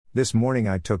This morning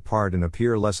I took part in a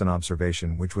peer lesson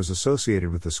observation which was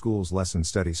associated with the school's lesson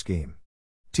study scheme.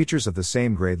 Teachers of the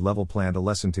same grade level planned a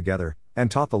lesson together, and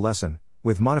taught the lesson,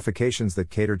 with modifications that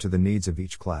catered to the needs of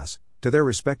each class, to their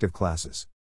respective classes.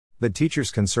 The teachers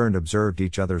concerned observed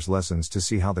each other's lessons to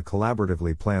see how the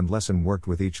collaboratively planned lesson worked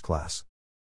with each class.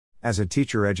 As a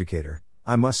teacher-educator,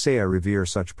 I must say I revere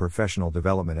such professional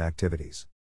development activities.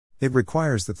 It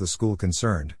requires that the school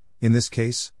concerned, in this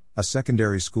case, a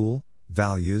secondary school,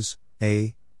 values,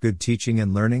 a, good teaching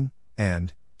and learning,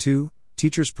 and, 2,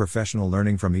 teachers' professional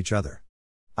learning from each other.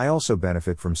 I also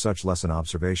benefit from such lesson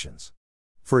observations.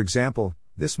 For example,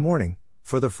 this morning,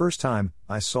 for the first time,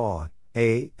 I saw,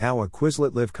 a, how a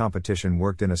Quizlet Live competition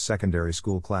worked in a secondary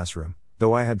school classroom,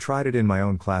 though I had tried it in my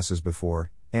own classes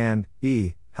before, and,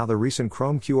 b, how the recent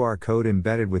Chrome QR code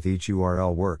embedded with each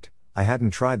URL worked. I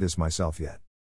hadn't tried this myself yet.